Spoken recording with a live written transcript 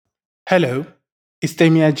Hello, it's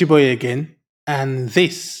Temi Ajiboye again, and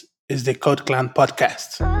this is the Code Clan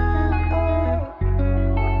podcast.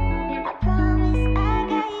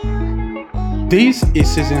 This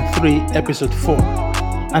is season 3, episode 4,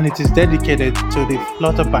 and it is dedicated to the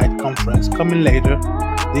Flutterbyte conference coming later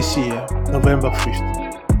this year, November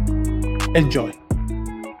 5th. Enjoy.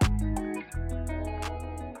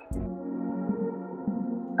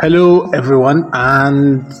 Hello, everyone,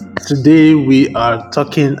 and today we are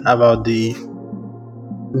talking about the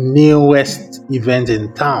newest event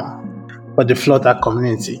in town for the Flutter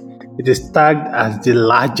community. It is tagged as the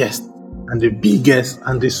largest and the biggest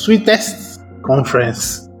and the sweetest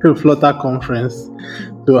conference, the Flutter conference,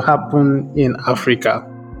 to happen in Africa,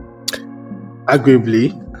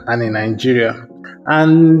 arguably, and in Nigeria.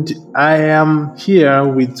 And I am here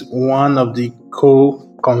with one of the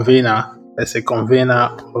co-convener, as a convener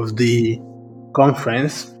of the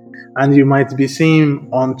conference, and you might be seeing him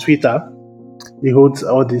on Twitter. He holds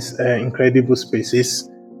all these incredible spaces,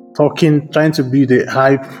 trying to build a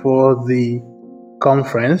hype for the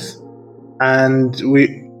conference, and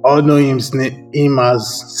we all know him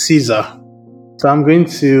as Caesar. So I'm going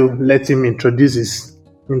to let him introduce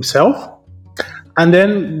himself and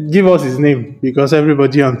then give us his name, because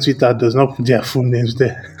everybody on Twitter does not put their full names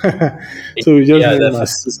there. So we just name him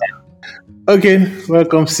as Caesar. Okay,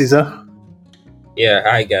 welcome, Caesar. Yeah,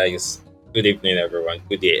 hi guys. Good evening, everyone.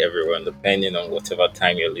 Good day, everyone, depending on whatever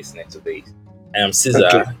time you're listening to this. I am Caesar.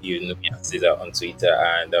 Okay. You know me as Caesar on Twitter,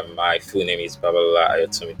 and my full name is Babalola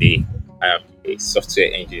Ayotumide. I am a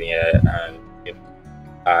software engineer, and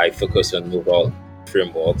I focus on mobile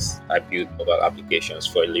frameworks. I build mobile applications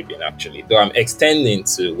for a living, actually. Though I'm extending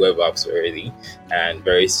to web apps already, and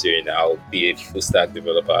very soon I'll be a full stack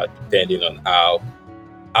developer, depending on how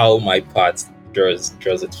my path draws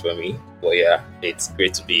it for me. But yeah, it's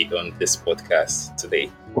great to be on this podcast today.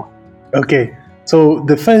 Okay, so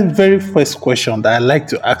the very first question that I like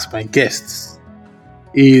to ask my guests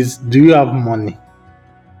is, do you have money?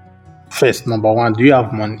 First, number one, do you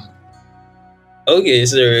have money? Okay,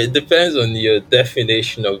 so it depends on your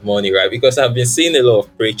definition of money, right? Because I've been seeing a lot of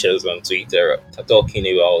preachers on Twitter talking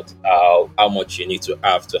about how much you need to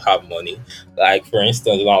have money. Like, for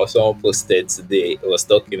instance, someone posted today, it was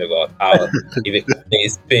talking about how if a company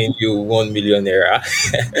is paying you 1 million naira,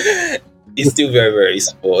 it's still very, very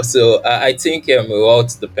small. So I think a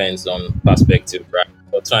lot depends on perspective, right?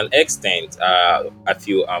 But to an extent, I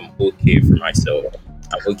feel I'm okay for myself.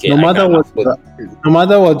 Okay, no matter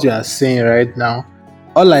what you are saying right now,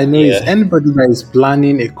 all I know is anybody that is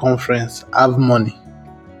planning a conference have money.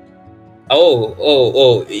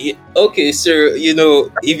 Okay, so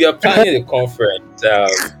if you're planning a conference,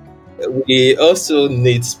 we also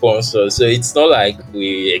need sponsors. So it's not like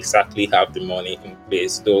we exactly have the money in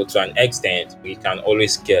place, though to an extent we can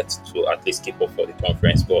always get to at least keep up for the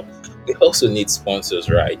conference, but we also need sponsors,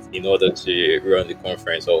 right, in order to run the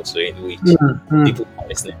conference also, in which people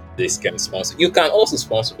listening to this can sponsor. You can also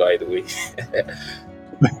sponsor, by the way.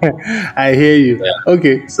 I hear you. Yeah.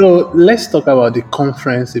 Okay, so let's talk about the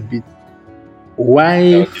conference a bit.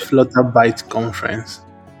 Why Flutterbyte conference?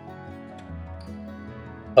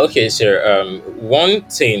 Okay, so one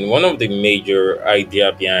of the major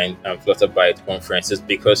idea behind Flutterbyte conference is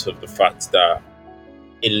because of the fact that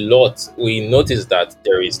we noticed that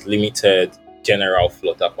there is limited general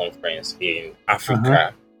Flutter conference in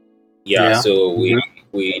Africa. So we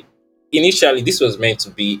initially, this was meant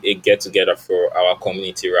to be a get together for our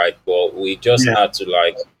community, right? But we just had to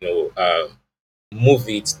move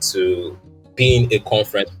it to being a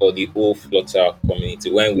conference for the whole Flutter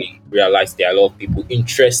community when we realized there are a lot of people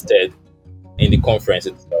interested in the conference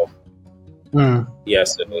itself. So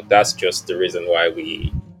that's just the reason why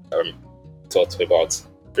we thought about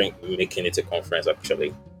making it a conference,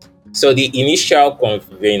 actually. So the initial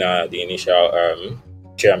convener, the initial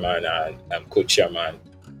chairman and co-chairman,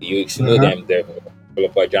 you should know them, the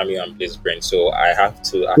developer Jamiu and BlazeBrain. So I have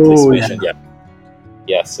to at least mention them.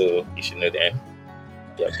 Yeah, so you should know them.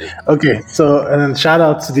 Okay, so shout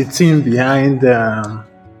out to the team behind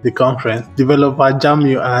the conference, developer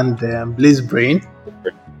Jamiu and BlazeBrain.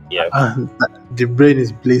 Yeah, and the brain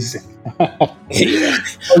is blazing. Okay.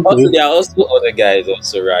 Also, there are also other guys,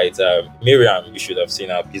 also, right? Miriam, you should have seen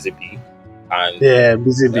her, BZB, and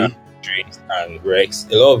BZB, and Rex.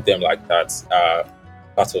 A lot of them like that are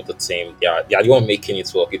part of the team. They are the one making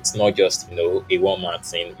it work. It's not just a one-man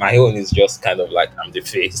thing. My own is just kind of like I'm the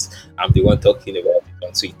face. I'm the one talking about it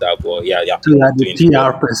on Twitter. But the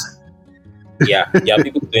PR person.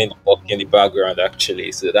 People doing the work in the background,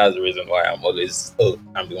 actually. So that's the reason why I'm always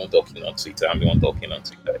I'm the one talking on Twitter.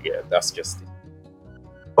 Yeah, that's just it.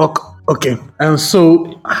 Okay. And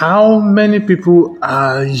so, how many people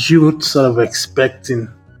are you sort of expecting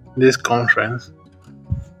this conference?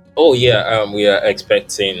 Oh yeah, we are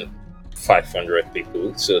expecting 500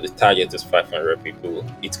 people. So the target is 500 people.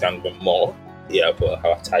 It can be more. Yeah, but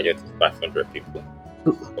our target is 500 people.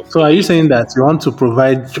 So, are you Hopefully. saying that you want to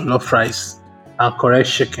provide jollof rice and correct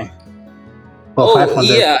chicken for Oh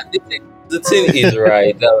 500? yeah, the thing is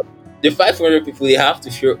right. The 500 people they have to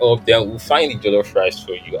show up. Then we'll find the jollof rice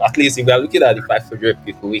for you. At least if we are looking at the 500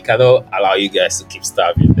 people, we cannot allow you guys to keep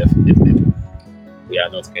starving. Definitely, we are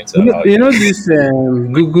not going to allow You you. know this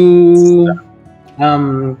Google,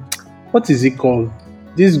 um, what is it called?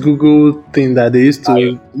 This Google thing that they used I,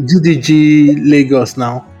 to GDG Lagos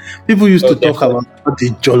now. People used oh, to talk definitely. about how the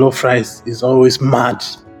jollof rice is always mad.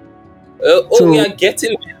 We are So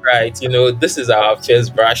getting it right. This is our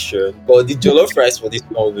first version, but the jollof rice for this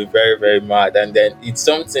one will be very, very mad. And then it's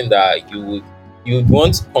something that you'd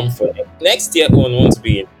want to come for. Next year on won't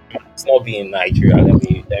be. It's not be in Nigeria. Let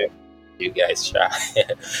me you guys try.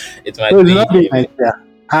 It So might it's be not being in. Nigeria.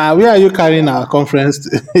 Where are you carrying our conference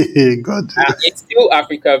to? God. It's still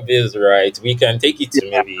Africa based, right? We can take it to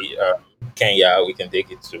Yeah. maybe Kenya. We can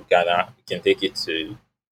take it to Ghana. We can take it to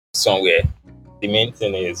somewhere. The main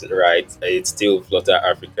thing is right. It's still Flutter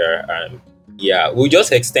Africa, and yeah, we'll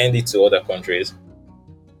just extend it to other countries.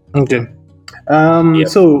 Okay. Yep.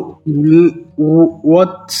 So,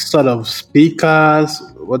 what sort of speakers?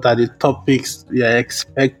 What are the topics you are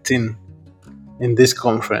expecting in this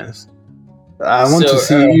conference? I want to So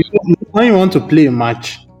see when you want to play a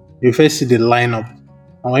match, you first see the lineup,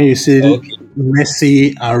 and when you see okay.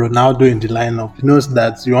 Messi and Ronaldo in the lineup, you know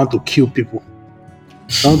that you want to kill people.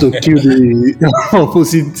 You want to kill the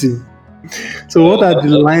opposite team. So, what are the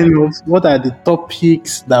Okay. lineups? What are the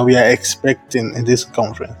topics that we are expecting in this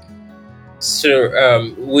conference?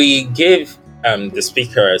 So we gave the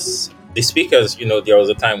speakers. There was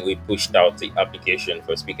a time we pushed out the application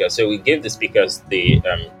for speakers, so we gave the speakers the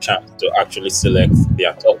chance to actually select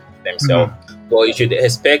their top themselves. Mhm. But you should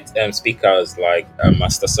expect speakers like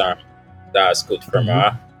Master Sam, that's good from Mhm.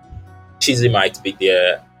 her. Chizzy might be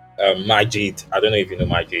there. Majid, I don't know if you know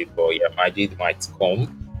Majid, but yeah, Majid might come,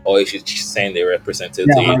 or you should send a Yeah, representative.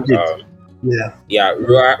 Magic. Yeah. Yeah,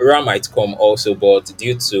 Ra might come also, but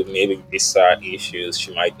due to maybe visa issues,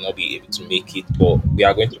 she might not be able to make it. But we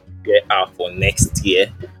are going to prepare her for next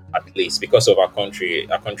year at least because of our country.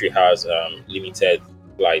 Our country has limited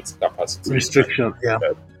flight capacity, and Restriction. Yeah.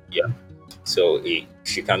 yeah, so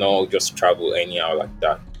she cannot just travel anyhow like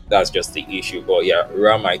that. That's just the issue. But yeah,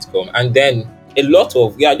 Ra might come, and then a lot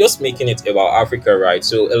of we are just making it about Africa, right?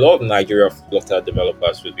 So a lot of Nigeria Flutter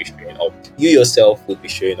developers will be showing up. You yourself will be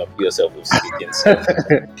showing up. You yourself will be speaking. So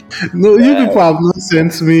No, you yeah, people have not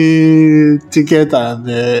sent me ticket and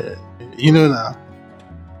you know now.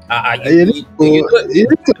 You need you need to you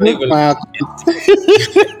don't look even my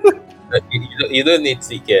you don't need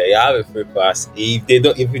ticket. You have a free pass. If they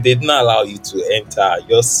don't allow you to enter,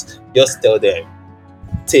 just tell them.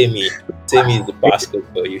 Tell me is the passcode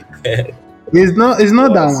for you. it's not Yeah,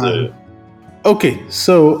 that so one. Okay,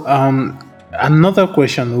 so another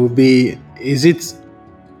question would be, is it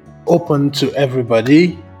open to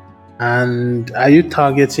everybody? And are you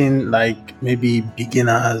targeting like maybe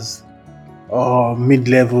beginners or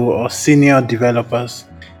mid-level or senior developers?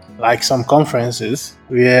 Like some conferences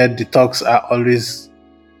where the talks are always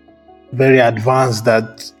very advanced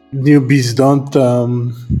that newbies don't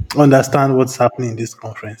understand what's happening in this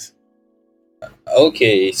conference.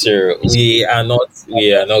 okay, so we are not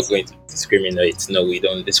going to discriminate. No, we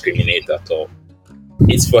don't discriminate at all.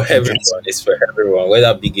 It's for Okay. everyone. It's for everyone,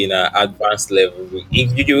 whether beginner, advanced level.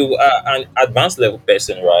 If you are an advanced level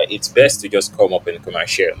person, right, it's best to just come up and come and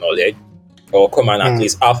share knowledge, or come and at Mm,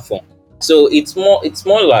 least have fun. So it's more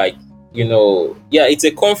like yeah, it's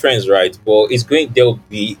a conference, right? But there'll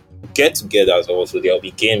be get-togethers also. There'll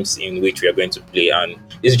be games in which we are going to play, and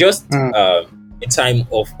it's just mm. a time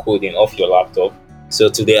of coding off your laptop. So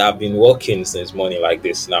today I've been working since morning like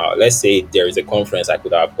this. Now, let's say there is a conference I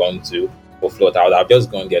could have gone to for float, I would have just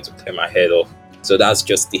gone there to clear my head off. So that's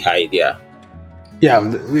just the idea. Yeah,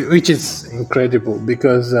 which is incredible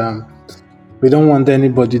because we don't want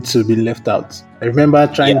anybody to be left out. I remember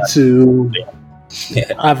Yeah, trying to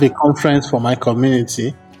yeah, have a conference for my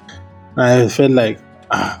community. I felt like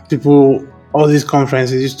people, all these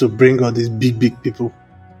conferences used to bring all these big, big people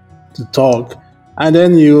to talk. And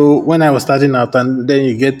then when I was starting out, and then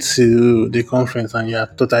you get to the conference and you are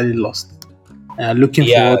totally lost. And you're looking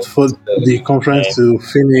yeah. forward for the So, conference to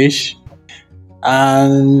finish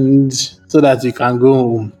and so that you can go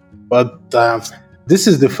home. But this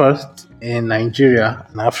is the first in Nigeria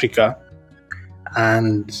and Africa.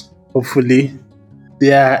 and hopefully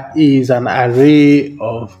there is an array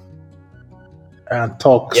of Yeah,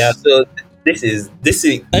 talks. so this is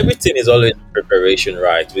everything is always preparation,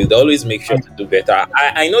 right? We'd always make sure to do better.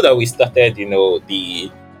 I know that we started,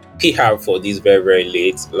 the PR for this very, very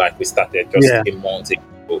late, like we started just Yeah, a month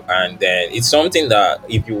ago. And then it's something that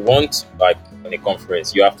if you want like on a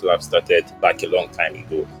conference, you have to have started like a long time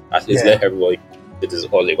ago. At least yeah. let everybody know what it is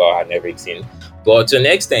all about and everything. But to an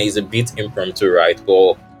extent it's a bit impromptu, right?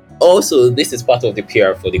 But also this is part of the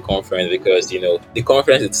PR for the conference because the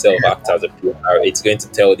conference itself acts as a PR. It's going to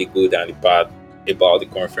tell the good and the bad about the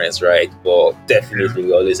conference, right? But definitely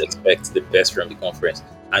we always expect the best from the conference.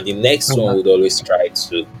 And the next one Mhm. would always try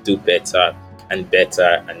to do better and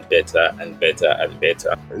better and better and better and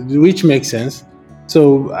better. Which makes sense.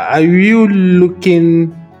 So, are you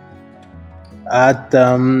looking at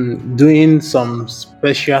doing some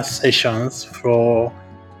special sessions for,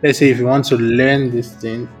 let's say, if you want to learn this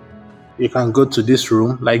thing, you can go to this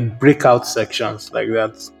room, like breakout sections like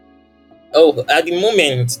that. Oh, at the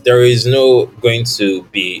moment, there is no going to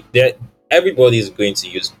be there. Everybody is going to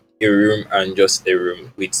use a room and just a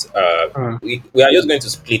room. With Mm. we are just going to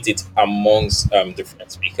split it amongst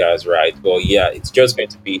different speakers, right? But yeah, it's just going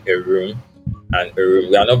to be a room and a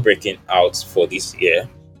room. We are not breaking out for this year.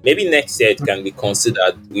 Maybe next year it can be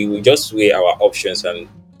considered. We will just weigh our options and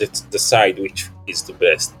decide which is the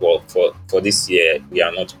best. But for this year, we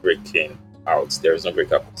are not breaking out. There is no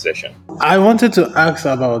breakout session. I wanted to ask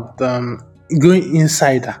about going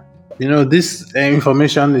insider. This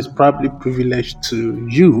information is probably privileged to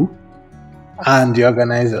you and the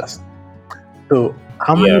organizers. So,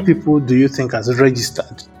 how many Yeah. people do you think has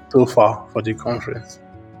registered so far for the conference?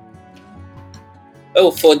 Oh,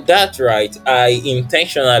 for that, right? I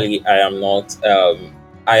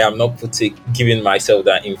am not putting giving myself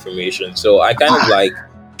that information. So I kind of like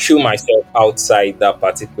chew myself outside that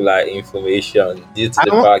particular information due to I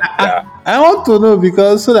the want, fact that I want to know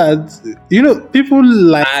because so that people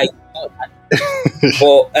like. I.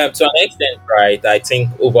 But to an extent, right? I think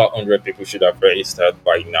over 100 people should have registered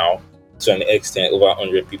by now. To an extent, over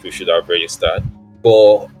 100 people should have registered.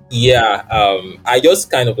 But yeah, I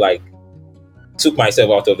just kind of like took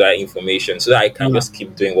myself out of that information so that I can Mm, just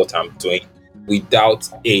keep doing what I'm doing without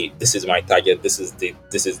this is my target, this is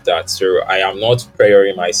that. So I am not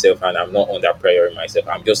prioring myself and I'm not under prioring myself.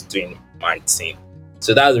 I'm just doing my thing.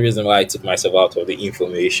 So that's the reason why I took myself out of the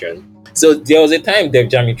information. So there was a time Dev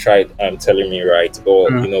Jami tried telling me right, but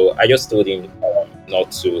mm. I just told him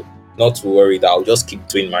not to worry that I'll just keep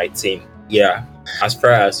doing my thing. Yeah, as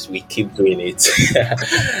far as we keep doing it,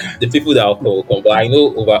 the people that will come, but I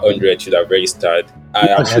know over 100 should have registered. I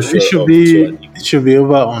Yeah, am not it sure should of be 200. it should be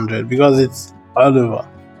over 100 because it's all over.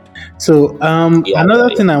 So, Yeah, yeah, another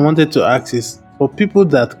yeah. thing I wanted to ask is for people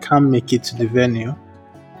that can't make it to the venue,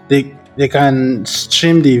 they can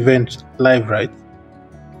stream the event live, right?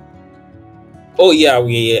 Oh, yeah,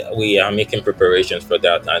 we are making preparations for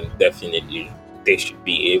that, and definitely they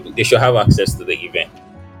should have access to the event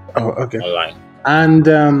Oh, okay. online. And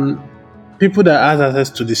people that has access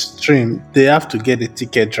to the stream, they have to get a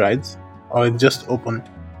ticket, right? Or it's just open.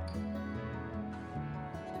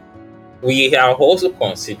 We are also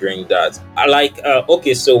considering that.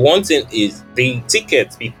 Okay, so one thing is the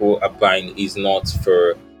ticket people are buying is not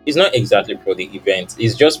for. It's not exactly for the event.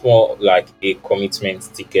 It's just more like a commitment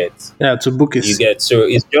ticket. Yeah, to book a You seat. get, so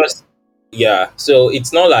it's just, yeah, so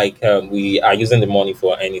it's not like we are using the money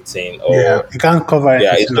for anything, Yeah, or you can't cover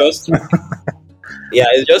yeah, it's anything just, up. yeah,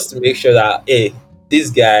 it's just to make sure that, hey, this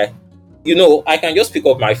guy, I can just pick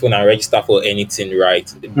up my phone and register for anything, right?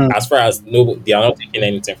 Mm, As far as no, they are not taking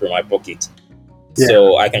anything from my pocket, yeah,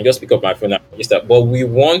 so I can just pick up my phone and register. But we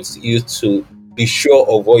want you to be sure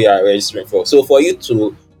of what you are registering for. So for you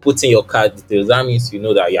to put in your card details, that means you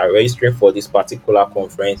know that you are registering for this particular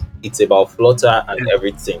conference. It's about Flutter and yeah.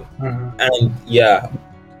 everything. Mhm. And yeah,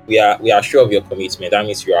 we are sure of your commitment. That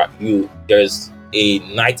means there's a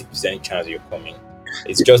 90% chance you're coming.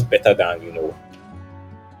 It's just better than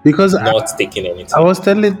Because not taking I anything. was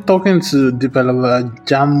talking to developer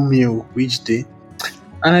Jammu which day,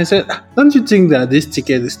 and I said, "Don't you think that this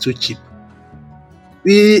ticket is too cheap?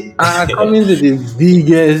 We are coming to the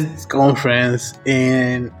biggest conference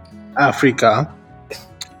in Africa,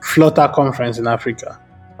 Flutter conference in Africa,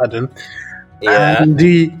 pardon, Yeah, and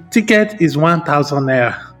the ticket is 1,000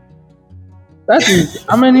 naira. That is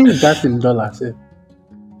how many is that in dollars?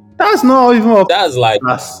 That's not even up that's like to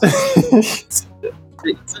us."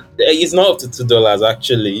 it's not up to $2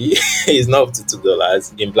 actually. It's not up to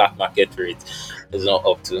 $2 in black market rate. It's not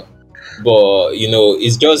up to. But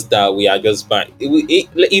it's just that we are just buying.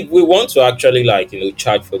 If we want to actually like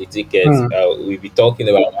charge for the tickets, Hmm. we be talking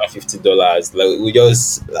about $150. Like we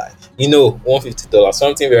just like $150,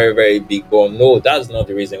 something very very big. But no, that's not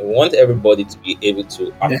the reason. We want everybody to be able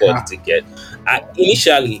to afford the Yeah. ticket.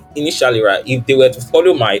 Initially, right? If they were to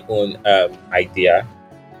follow my own idea,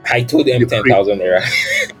 I told them The ten free. thousand naira.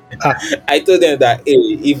 Ah, I told them that, hey,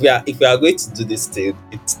 if we are going to do this thing,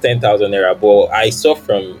 it's 10,000 naira. But I saw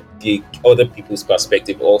from the other people's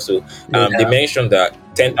perspective also. They yeah. mentioned that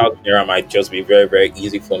 10,000 naira might just be very very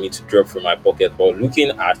easy for me to drop from my pocket. But looking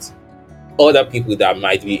at other people that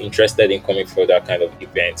might be interested in coming for that kind of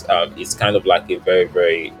event, it's kind of like a very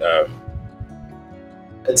very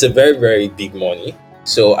it's a very very big money.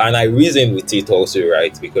 So, and I reasoned with it also,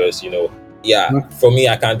 right? Because yeah, Hmm. for me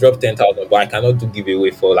I can drop 10,000, but I cannot do giveaway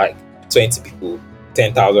for like 20 people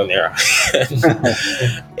 10,000 naira.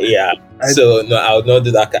 Yeah, I, so no, I would not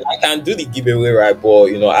do that. I can do the giveaway, right? But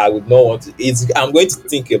I would not want to. I'm going to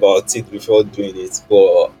think about it before doing it.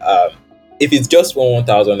 But if it's just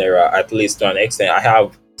 1,000 naira, at least to an extent, I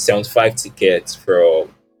have 75 tickets for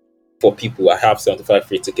people. I have 75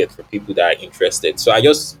 free tickets for people that are interested. So I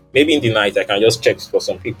just, maybe in the night, I can just check for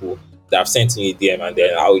some people that have sent me a DM, and then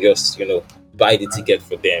I'll just, buy the ticket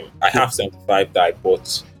for them. I have 75 that I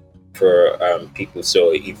bought for people.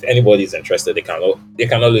 So if anybody is interested, they can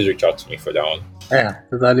always reach out to me for that one. yeah,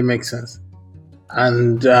 totally makes sense.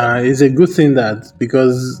 And it's a good thing that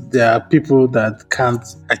because there are people that can't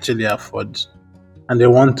actually afford and they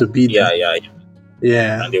want to be there. Yeah, yeah, yeah.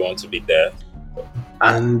 Yeah. And they want to be there.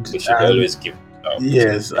 And We should and always give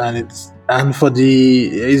yes, opportunity. and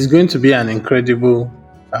it's going to be an incredible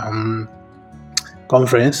um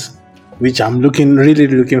conference, which I'm really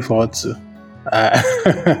looking forward to.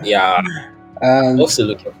 Yeah, and also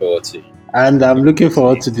looking forward to it. and I'm looking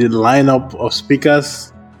forward to the lineup of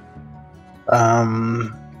speakers.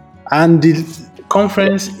 And the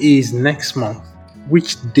conference is next month.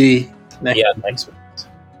 Which day next? Yeah, next week,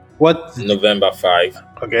 What? November 5,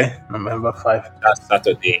 Okay, November 5 that's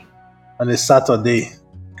Saturday. on a Saturday.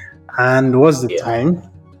 And what's the Yeah, time?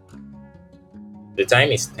 the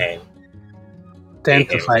time is 10 to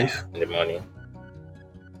a.m. 5. in the morning.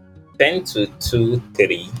 10 to 2,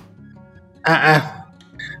 3. Uh-uh.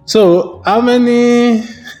 So, how many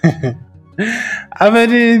how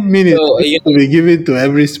many minutes So, to be given to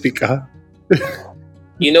every speaker?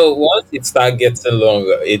 once it starts getting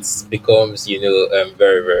longer, it becomes,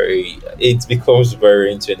 very, very, it becomes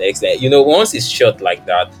very into an extent. Once it's short like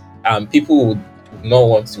that, people would not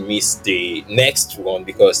want to miss the next one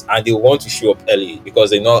and they want to show up early because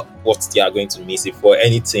they know what they are going to miss if for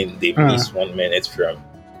anything they Hmm. miss 1 minute from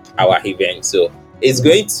our event. So it's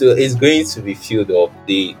going to be filled up.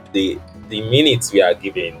 The minutes we are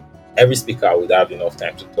giving, every speaker would have enough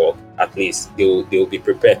time to talk. At least they will be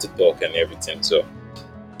prepared to talk and everything. So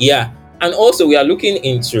yeah, and also we are looking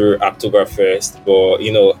into Oktoberfest, but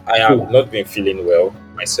I have Cool. not been feeling well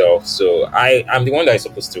myself, so I'm the one that is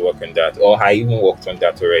supposed to work on that, or I even worked on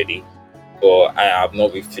that already. But I have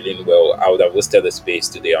not been feeling well. I would have hosted the space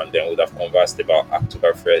today, and then would have conversed about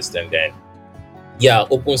Oktoberfest, and then yeah,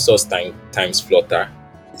 open source times Flutter.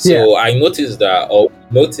 Yeah. So I noticed that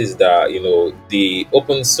the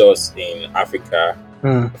open source in Africa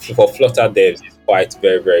Hmm. for Flutter devs is quite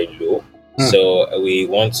very very low. Hmm. So we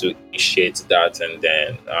want to initiate that, and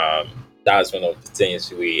then that's one of the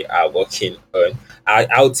things we are working on.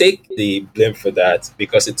 I'll take the blame for that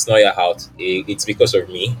because it's not your house. It's because of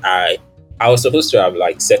me. I was supposed to have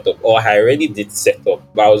like set up, or I already did set up,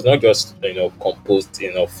 but I was not just composed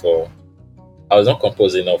enough for. I was not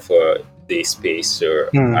composed enough for the space, so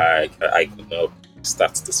Hmm. I could not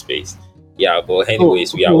start the space. Yeah, but So,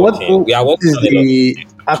 anyways, we are what working. We are working is on a lot of the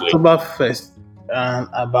things actually. Oktoberfest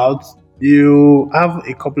about? You have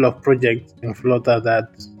a couple of projects in Flutter that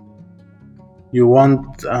you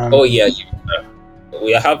want. Oh yeah,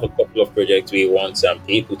 we have a couple of projects we want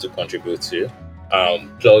people to contribute to,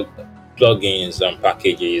 plugins and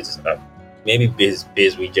packages, maybe base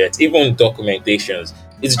widgets, even documentations.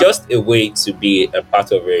 It's just a way to be a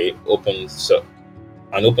part of an open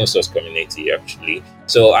source community actually.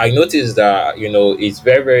 So I noticed that it's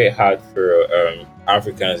very very hard for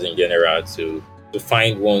Africans in general to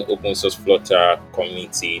find one open source Flutter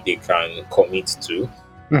community they can commit to.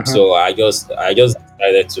 Mhm. So I just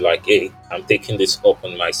decided to like, hey, I'm taking this up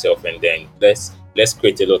on myself, and then let's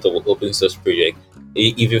create a lot of open source project.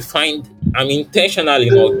 If you find, I'm intentionally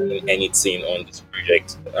not doing anything on this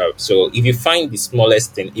project. So if you find the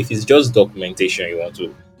smallest thing, if it's just documentation you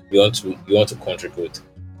want to contribute,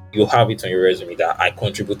 you have it on your resume that I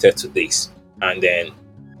contributed to this, and then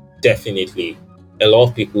definitely a lot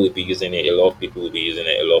of people will be using it, a lot of people will be using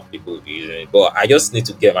it, a lot of people will be using it. But I just need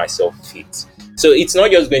to get myself fit. So it's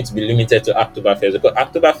not just going to be limited to Oktoberfest, because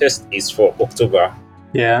Oktoberfest is for October,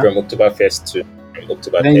 Yeah. from Oktoberfest to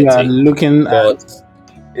October Then you are 30. looking at But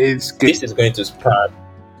it's good. this is going to span,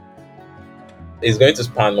 it's going to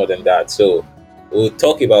span more than that. So we'll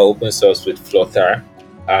talk about open source with Flutter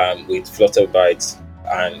Bytes,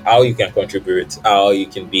 and how you can contribute, how you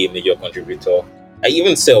can be a major contributor.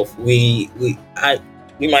 Even self, we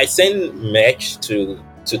might send merch to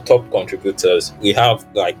top contributors. We have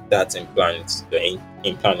like that in plan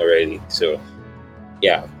already. So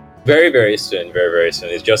yeah, very soon, very soon.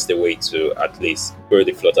 It's just a way to at least grow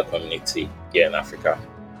the Flutter community here in Africa.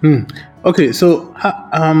 Okay, so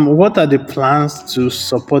what are the plans to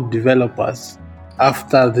support developers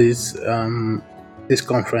after this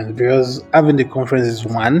conference? Because having the conference is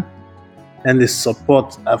one, and the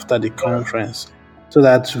support after the conference, so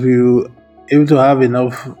that we'll able to have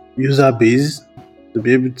enough user base to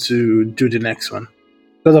be able to do the next one.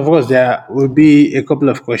 Because of course there will be a couple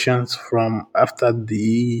of questions from after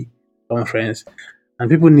the conference, and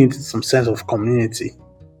people need some sense of community.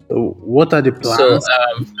 So what are the So plans?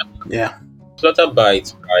 Yeah. Flutter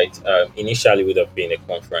Bytes, right, initially would have been a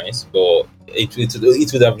conference, but it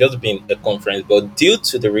would have just been a conference. But due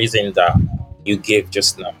to the reason that you gave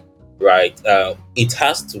just now, right, it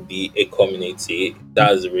has to be a community.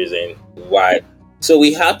 That's the reason why. So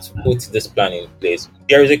we had to put this plan in place.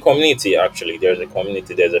 There is a community, actually. There's a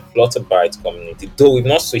community. There's a Flutter Bytes community, though we've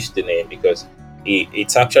not switched the name because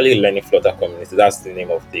it's actually Learning Flutter Community. That's the name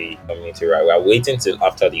of the community, right? We are waiting till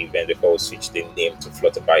after the event before we switch the name to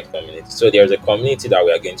Flutter Byte Community. So there's a community that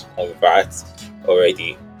we are going to convert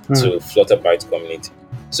already to Flutter Byte Community.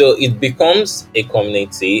 So it becomes a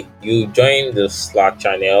community. You join the Slack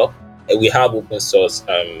channel. We have open source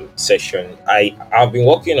session. I've been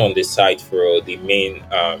working on the site for the main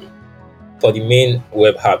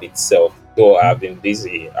web hub itself. Though I've been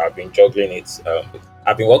busy, I've been juggling it.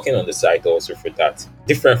 I've been working on the site also for that,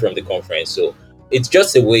 different from the conference. So it's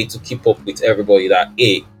just a way to keep up with everybody that,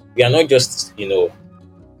 hey, we are not just,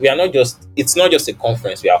 it's not just a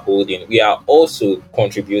conference we are holding. We are also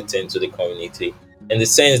contributing to the community in the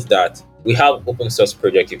sense that we have open source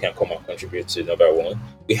project you can come and contribute to, number one.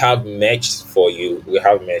 We have merch for you. We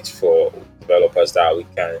have merch for developers that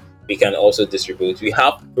we can also distribute. We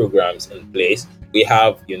have programs in place. We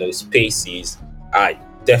have, spaces.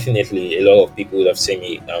 Definitely a lot of people would have seen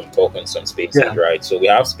me talk on some spaces, Yeah. right? So we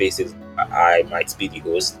have spaces. I might be the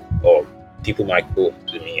host, or people might go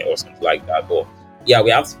to me or something like that. But yeah,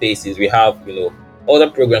 we have spaces. We have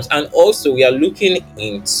other programs, and also we are looking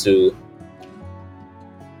into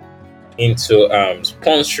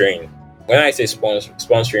sponsoring. When I say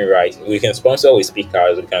sponsoring, right, we can sponsor with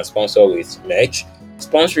speakers, we can sponsor with merch,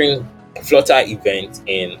 sponsoring Flutter event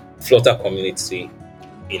in Flutter community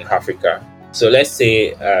in Africa. So let's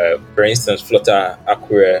say, for instance, Flutter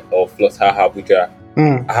Akure or Flutter Abuja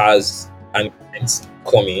has an event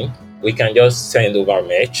coming. We can just send over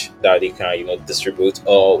merch that they can, distribute,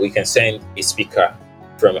 or we can send a speaker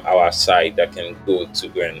from our side that can go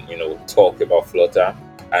and, talk about Flutter,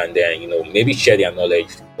 and then, maybe share their knowledge,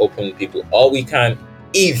 open people, or we can,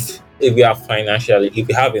 if we are if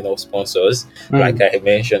we have enough sponsors, like I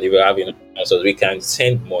mentioned, if we have enough sponsors, we can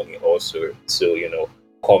send money also to,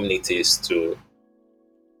 communities to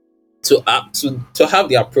have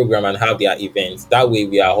their program and have their events. That way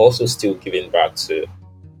we are also still giving back to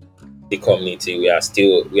the community. We are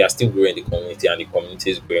still growing the community, and the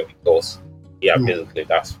community is growing with us. Yeah, basically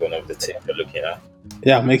that's one of the things we're looking at.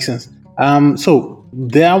 Yeah, makes sense. So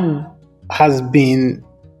there has been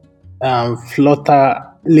Flutter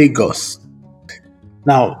Lagos.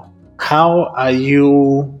 Now, how are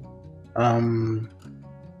you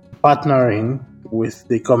partnering with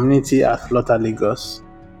the community at Flutter Lagos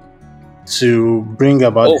to bring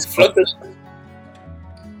about this?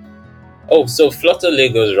 So Flutter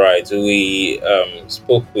Lagos, right? We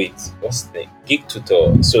spoke with what's the name? Geek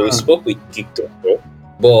Tutor. So we spoke with Geek Tutor,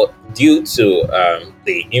 but due to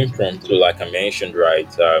the impromptu, like I mentioned, right?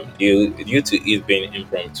 Due to it being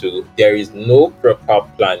impromptu, there is no proper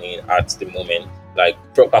planning at the moment, like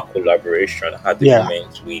proper collaboration at the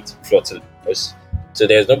moment with Flutter Lagos. So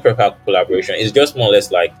there's no proper collaboration. It's just more or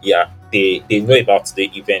less like, they know about the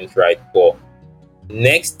event, right? But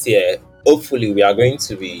next year, hopefully, we are going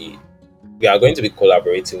to be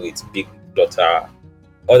collaborating with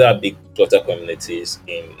other big Flutter communities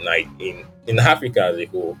in Africa as a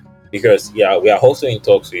whole. Because we are also in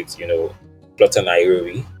talks with Flutter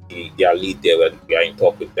Nairobi, their lead there. We are in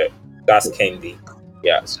talk with them. That's Kendi.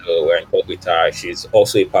 Yeah, so we're in talk with her. She's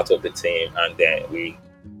also a part of the team, and then we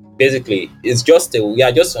basically, we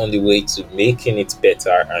are just on the way to making it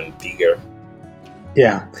better and bigger.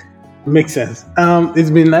 Yeah, makes sense.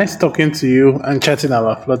 It's been nice talking to you and chatting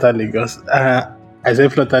about Flutter Lagos. I say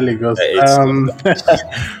Flutter Lagos. It's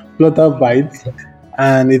Flutter Bytes,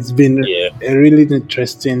 and it's been yeah. a really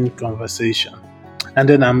interesting conversation. And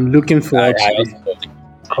then I'm looking forward I to also the love it.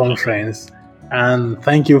 conference. And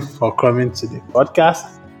thank you for coming to the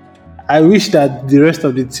podcast. I wish that the rest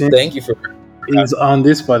of the team Thank you for is on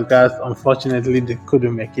this podcast. Unfortunately, they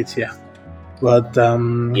couldn't make it here. But yeah.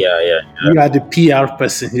 you are the PR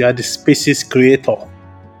person. You are the spaces creator.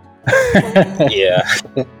 Yeah.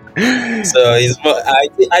 So it's more,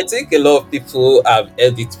 I think a lot of people have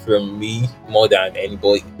heard it from me more than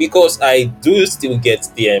anybody, because I do still get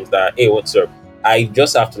DMs that, hey, what's up? I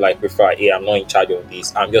just have to like refer, hey, I'm not in charge of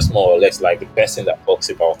this. I'm just more or less like the person that talks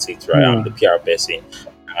about it, right? I'm the PR person.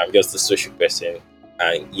 I'm just the social person.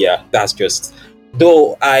 And yeah, that's just,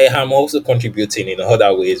 though I am also contributing in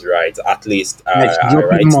other ways, right? At least Like I dropping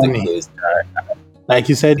write the money. post. Like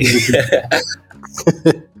you said,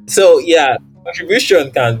 So yeah, contribution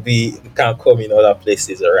can come in other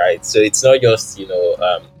places, all right. So it's not just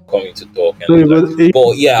coming to talk and so all it was, that. it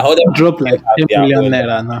But yeah, other dropped like people have 10 their million own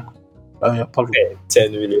naira now on your pocket.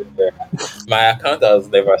 10 million. My account has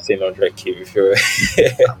never seen 100k before.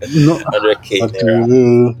 No, 100k but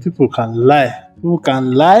naira. people can lie. People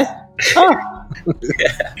can lie. Ah.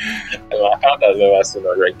 My account has never seen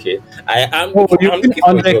 100k. Oh, you I'm mean looking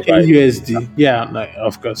for a job 100k by USD? Yeah, like,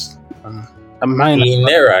 of course. Mine. in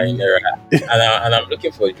naira, and I'm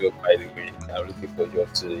looking for a job, by the way. I'm looking for a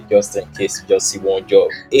job too, just in case you just see one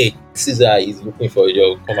job. Hey, Caesar is looking for a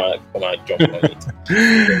job. Come and jump on it.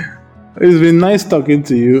 It's been nice talking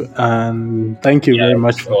to you, and thank you very Yeah,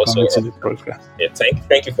 much for also coming to the program. yeah,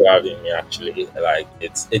 thank you for having me. Actually, like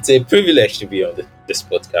it's a privilege to be on this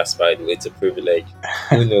podcast. By the way, it's a privilege.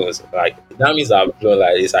 Who knows? Like that means I've blown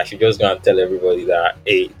like this. I should just go and tell everybody that,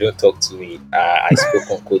 hey, don't talk to me. I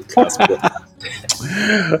spoke on Code Class podcast.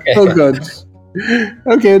 Oh God.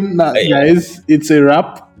 Okay, now, Yeah. guys, it's a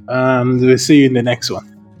wrap. We'll see you in the next one.